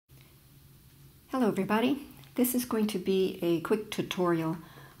Hello everybody, this is going to be a quick tutorial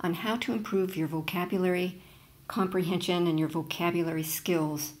on how to improve your vocabulary comprehension and your vocabulary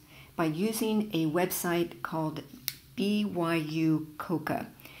skills by using a website called BYU Coca.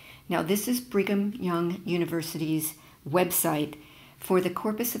 Now this is Brigham Young University's website for the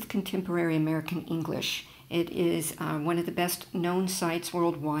Corpus of Contemporary American English. It is one of the best known sites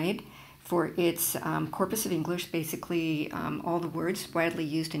worldwide for its corpus of English, basically all the words widely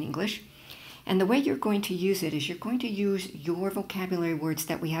used in English. And the way you're going to use it is you're going to use your vocabulary words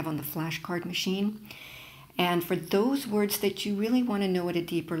that we have on the flashcard machine. And for those words that you really want to know at a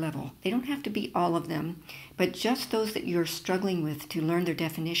deeper level, they don't have to be all of them, but just those that you're struggling with to learn their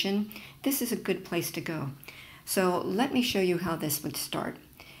definition, this is a good place to go. So let me show you how this would start.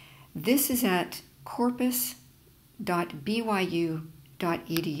 This is at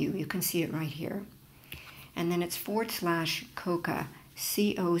corpus.byu.edu. You can see it right here. And then it's /Coca,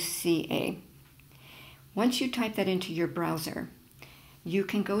 C-O-C-A. Once you type that into your browser, you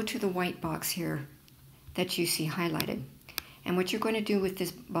can go to the white box here that you see highlighted. And what you're going to do with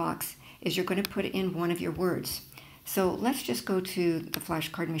this box is you're going to put in one of your words. So let's just go to the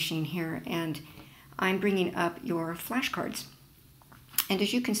flashcard machine here, and I'm bringing up your flashcards. And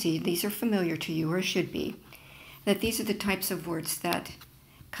as you can see, these are familiar to you, or should be, that these are the types of words that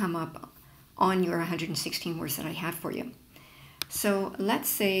come up on your 116 words that I have for you. So let's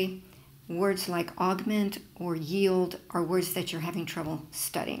say words like augment or yield are words that you're having trouble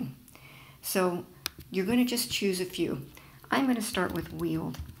studying. So you're going to just choose a few. I'm going to start with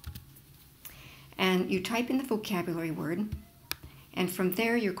wield. And you type in the vocabulary word, and from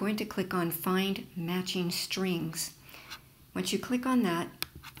there you're going to click on Find Matching Strings. Once you click on that,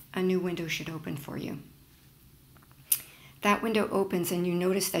 a new window should open for you. That window opens and you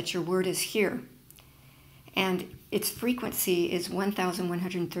notice that your word is here. And its frequency is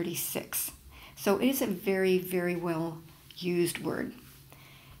 1,136. So it is a very, very well used word.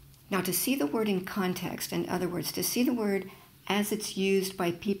 Now to see the word in context, in other words, to see the word as it's used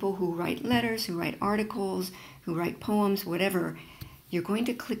by people who write letters, who write articles, who write poems, whatever, you're going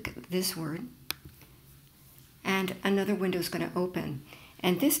to click this word and another window is going to open.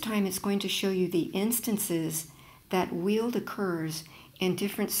 And this time it's going to show you the instances that wield occurs in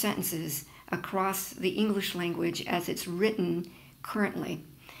different sentences across the English language as it's written currently.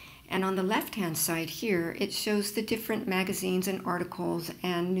 And on the left-hand side here, it shows the different magazines and articles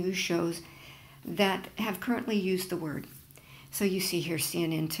and news shows that have currently used the word. So you see here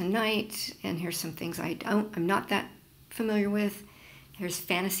CNN Tonight, and here's some things I'm not that familiar with. Here's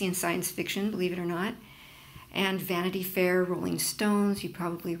fantasy and science fiction, believe it or not. And Vanity Fair, Rolling Stones, you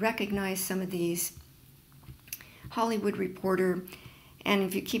probably recognize some of these. Hollywood Reporter. And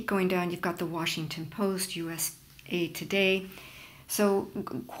if you keep going down, you've got the Washington Post, USA Today. So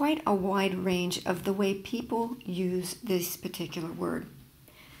quite a wide range of the way people use this particular word.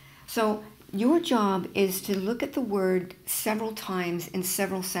 So your job is to look at the word several times in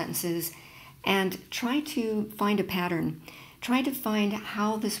several sentences and try to find a pattern. Try to find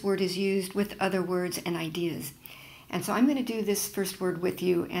how this word is used with other words and ideas. And so I'm going to do this first word with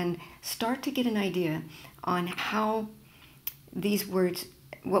you and start to get an idea on how these words,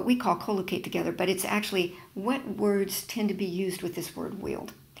 what we call collocate together, but it's actually what words tend to be used with this word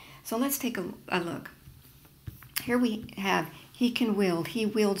wield. So let's take a look. Here we have, he can wield, he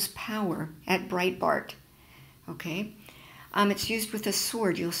wields power at Breitbart. Okay, it's used with a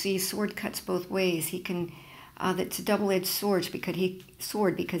sword. You'll see sword cuts both ways. He can, that's a double-edged sword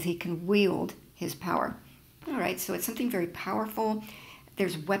because he can wield his power. All right, so it's something very powerful.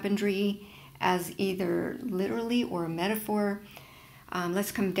 There's weaponry as either literally or a metaphor.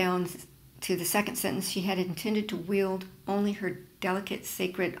 Let's come down to the second sentence. She had intended to wield only her delicate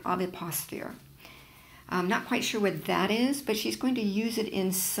sacred ovipositor. I'm not quite sure what that is, but she's going to use it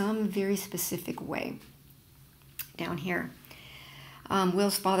in some very specific way. Down here,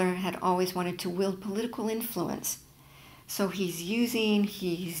 Will's father had always wanted to wield political influence. So he's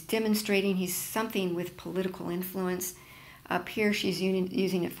demonstrating, he's something with political influence. Up here, she's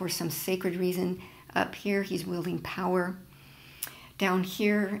using it for some sacred reason. Up here, he's wielding power. Down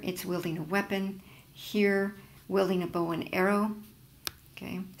here, it's wielding a weapon. Here, wielding a bow and arrow.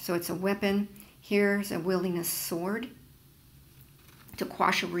 Okay, so it's a weapon. Here's wielding a sword to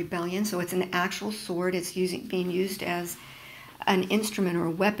quash a rebellion. So it's an actual sword. It's being used as an instrument or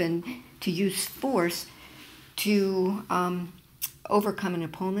a weapon to use force to overcome an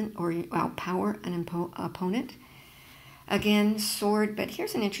opponent or outpower an opponent. Again, sword, but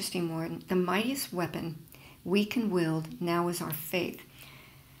here's an interesting one. The mightiest weapon we can wield now is our faith.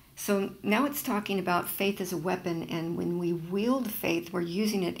 So now it's talking about faith as a weapon, and when we wield faith, we're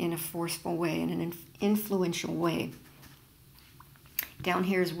using it in a forceful way, in an influential way. Down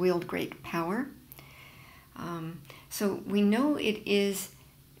here is wield great power. So we know it is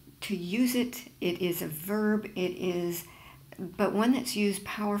to use it. It is a verb. It is, but one that's used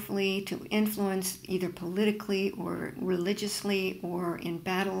powerfully to influence either politically or religiously or in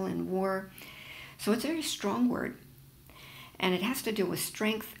battle and war. So it's a very strong word. And it has to do with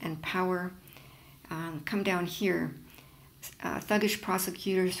strength and power. Come down here. Thuggish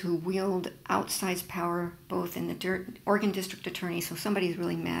prosecutors who wield outsized power, both in the Oregon District Attorney. So somebody's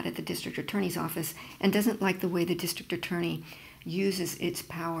really mad at the District Attorney's office and doesn't like the way the District Attorney uses its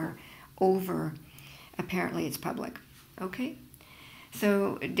power over, apparently, its public. Okay?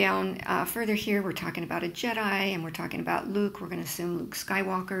 So down further here, we're talking about a Jedi, and we're talking about Luke. We're going to assume Luke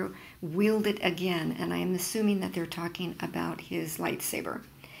Skywalker wielded again, and I am assuming that they're talking about his lightsaber.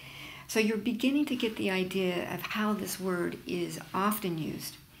 So you're beginning to get the idea of how this word is often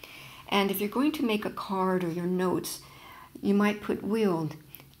used. And if you're going to make a card or your notes, you might put wield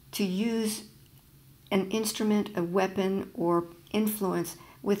to use an instrument, a weapon, or influence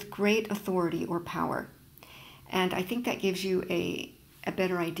with great authority or power. And I think that gives you a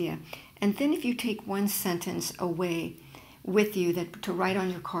better idea. And then if you take one sentence away with you that to write on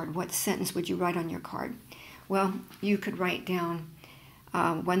your card, what sentence would you write on your card? Well, you could write down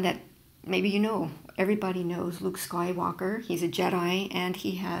one that maybe you know. Everybody knows Luke Skywalker. He's a Jedi, and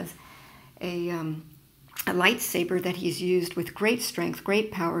he has a lightsaber that he's used with great strength, great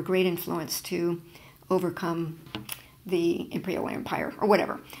power, great influence to overcome the Imperial Empire, or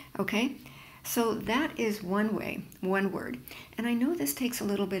whatever. Okay? So that is one way, one word. And I know this takes a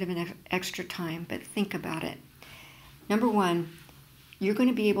little bit of an extra time, but think about it. Number one, you're going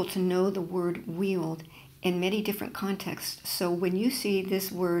to be able to know the word wield in many different contexts. So when you see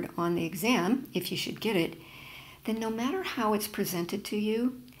this word on the exam, if you should get it, then no matter how it's presented to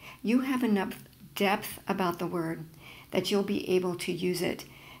you, you have enough depth about the word that you'll be able to use it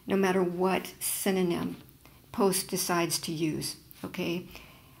no matter what synonym Post decides to use, okay,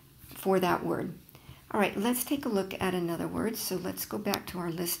 for that word. All right, let's take a look at another word. So let's go back to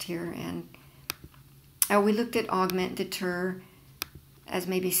our list here. And we looked at augment, deter, as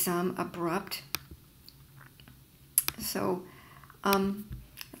maybe some, abrupt. So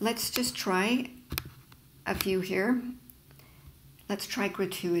let's just try a few here. Let's try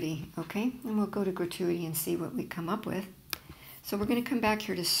gratuity, okay? And we'll go to gratuity and see what we come up with. So we're going to come back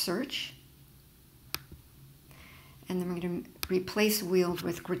here to search. And then we're going to replace wield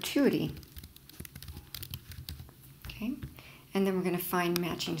with gratuity. Okay? And then we're going to find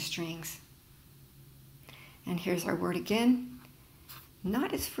matching strings. And here's our word again.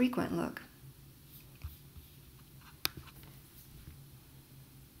 Not as frequent, look.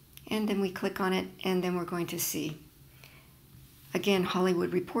 And then we click on it, and then we're going to see. Again,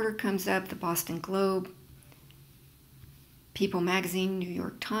 Hollywood Reporter comes up, the Boston Globe, People Magazine, New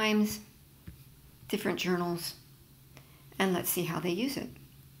York Times, different journals, and let's see how they use it.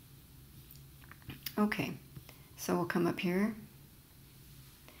 Okay, so we'll come up here.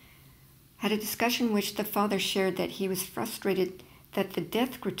 Had a discussion in which the father shared that he was frustrated that the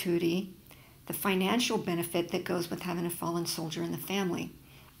death gratuity, the financial benefit that goes with having a fallen soldier in the family.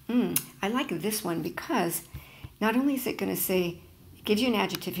 I like this one because not only is it going to say, it gives you an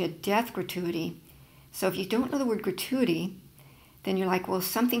adjective here, death gratuity. So if you don't know the word gratuity, then you're like, well,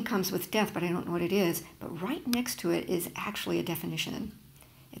 something comes with death, but I don't know what it is. But right next to it is actually a definition.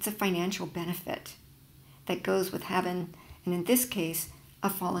 It's a financial benefit that goes with having, and in this case, a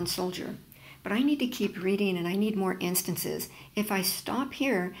fallen soldier. But I need to keep reading, and I need more instances. If I stop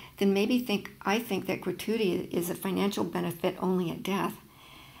here, then maybe I think that gratuity is a financial benefit only at death.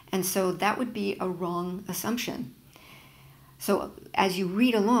 And so that would be a wrong assumption. So as you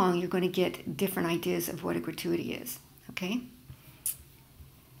read along, you're going to get different ideas of what a gratuity is, okay?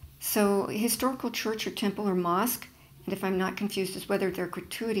 So historical church or temple or mosque, and if I'm not confused as whether their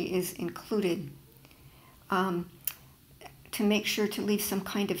gratuity is included, to make sure to leave some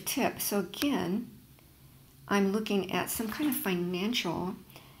kind of tip. So again, I'm looking at some kind of financial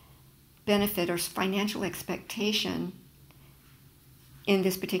benefit or financial expectation in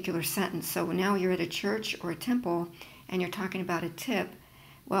this particular sentence. So now you're at a church or a temple and you're talking about a tip,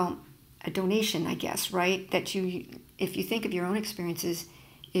 well, a donation, I guess, right? That you, if you think of your own experiences,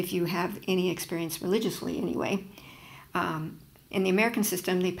 if you have any experience religiously anyway, in the American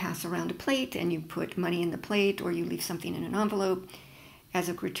system, they pass around a plate and you put money in the plate or you leave something in an envelope as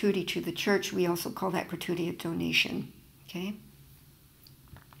a gratuity to the church. We also call that gratuity a donation, okay?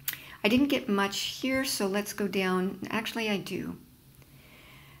 I didn't get much here, so let's go down. Actually, I do.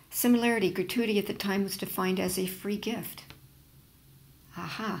 Similarity, gratuity at the time was defined as a free gift.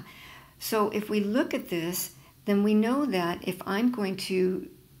 Aha. So if we look at this, then we know that if I'm going to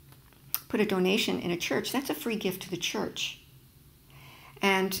put a donation in a church, that's a free gift to the church.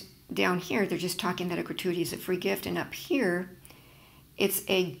 And down here, they're just talking that a gratuity is a free gift. And up here, it's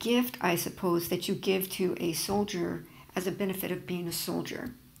a gift, I suppose, that you give to a soldier as a benefit of being a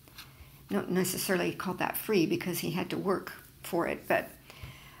soldier. Not necessarily called that free because he had to work for it. But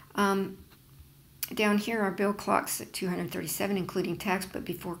down here, our bill clocks at $237, including tax, but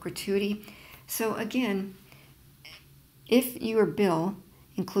before gratuity. So again, if your bill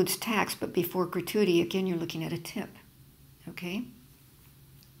includes tax, but before gratuity, again, you're looking at a tip. Okay?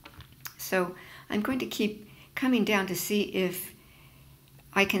 So I'm going to keep coming down to see if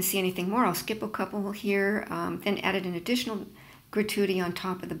I can see anything more. I'll skip a couple here, then added an additional gratuity on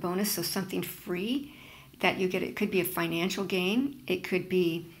top of the bonus, so something free that you get. It could be a financial gain. It could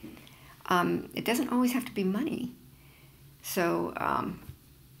be, it doesn't always have to be money. So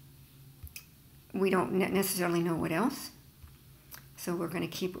we don't necessarily know what else. So we're going to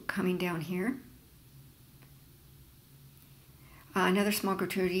keep coming down here. Another small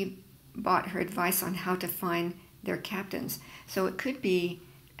gratuity bought her advice on how to find their captains. So it could be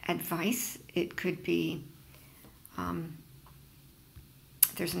advice. It could be,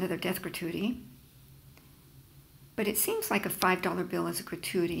 there's another death gratuity. But it seems like a $5 bill is a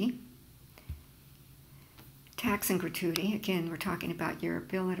gratuity. Tax and gratuity. Again, we're talking about your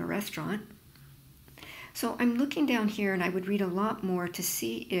bill at a restaurant. So I'm looking down here, and I would read a lot more to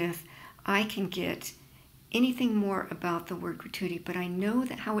see if I can get anything more about the word gratuity, but I know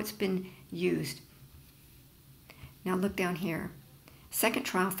that how it's been used. Now look down here. Second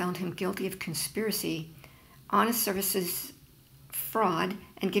trial found him guilty of conspiracy, honest services fraud,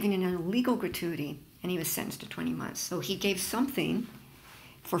 and giving an illegal gratuity, and he was sentenced to 20 months. So he gave something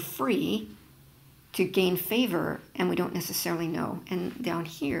for free to gain favor, and we don't necessarily know. And down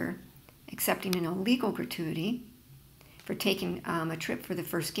here, accepting an illegal gratuity for taking a trip for the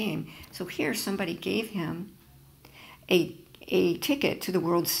first game. So here somebody gave him a ticket to the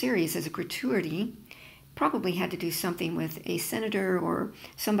World Series as a gratuity. Probably had to do something with a senator or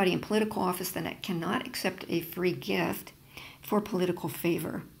somebody in political office that cannot accept a free gift for political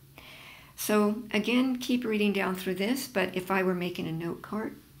favor. So again, keep reading down through this, but if I were making a note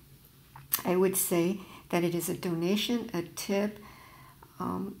card, I would say that it is a donation, a tip,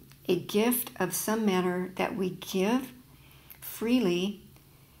 a gift of some manner that we give freely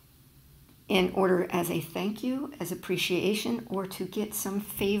in order as a thank you, as appreciation, or to get some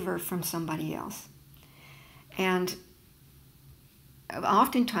favor from somebody else. And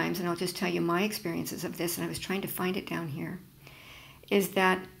oftentimes, and I'll just tell you my experiences of this, and I was trying to find it down here, is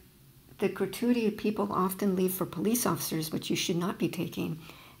that the gratuity people often leave for police officers, which you should not be taking,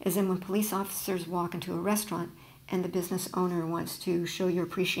 is then when police officers walk into a restaurant and the business owner wants to show your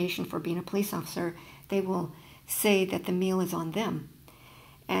appreciation for being a police officer, they will say that the meal is on them.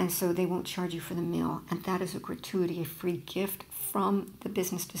 And so they won't charge you for the meal. And that is a gratuity, a free gift from the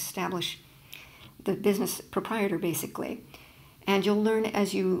business to establish the business proprietor, basically. And you'll learn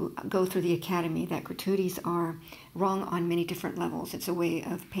as you go through the academy that gratuities are wrong on many different levels. It's a way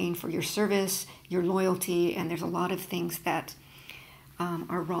of paying for your service, your loyalty, and there's a lot of things that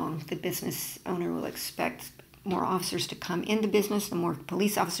are wrong. The business owner will expect more officers to come into business, the more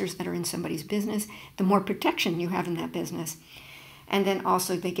police officers that are in somebody's business, the more protection you have in that business. And then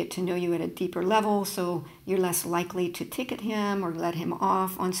also they get to know you at a deeper level, so you're less likely to ticket him or let him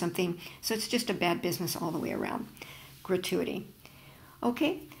off on something. So it's just a bad business all the way around. Gratuity.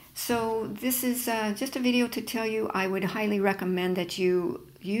 Okay, so this is just a video to tell you I would highly recommend that you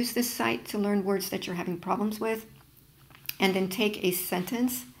use this site to learn words that you're having problems with, and then take a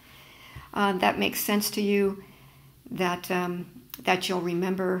sentence that makes sense to you, that you'll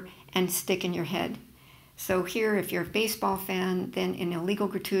remember and stick in your head. So here, if you're a baseball fan, then an illegal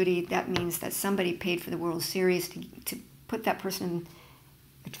gratuity, that means that somebody paid for the World Series to put that person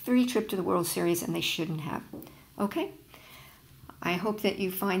a free trip to the World Series, and they shouldn't have. Okay? I hope that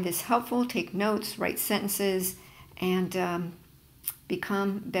you find this helpful. Take notes, write sentences, and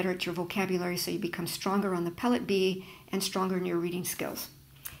become better at your vocabulary so you become stronger on the pellet B and stronger in your reading skills.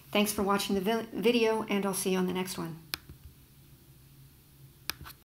 Thanks for watching the video, and I'll see you on the next one.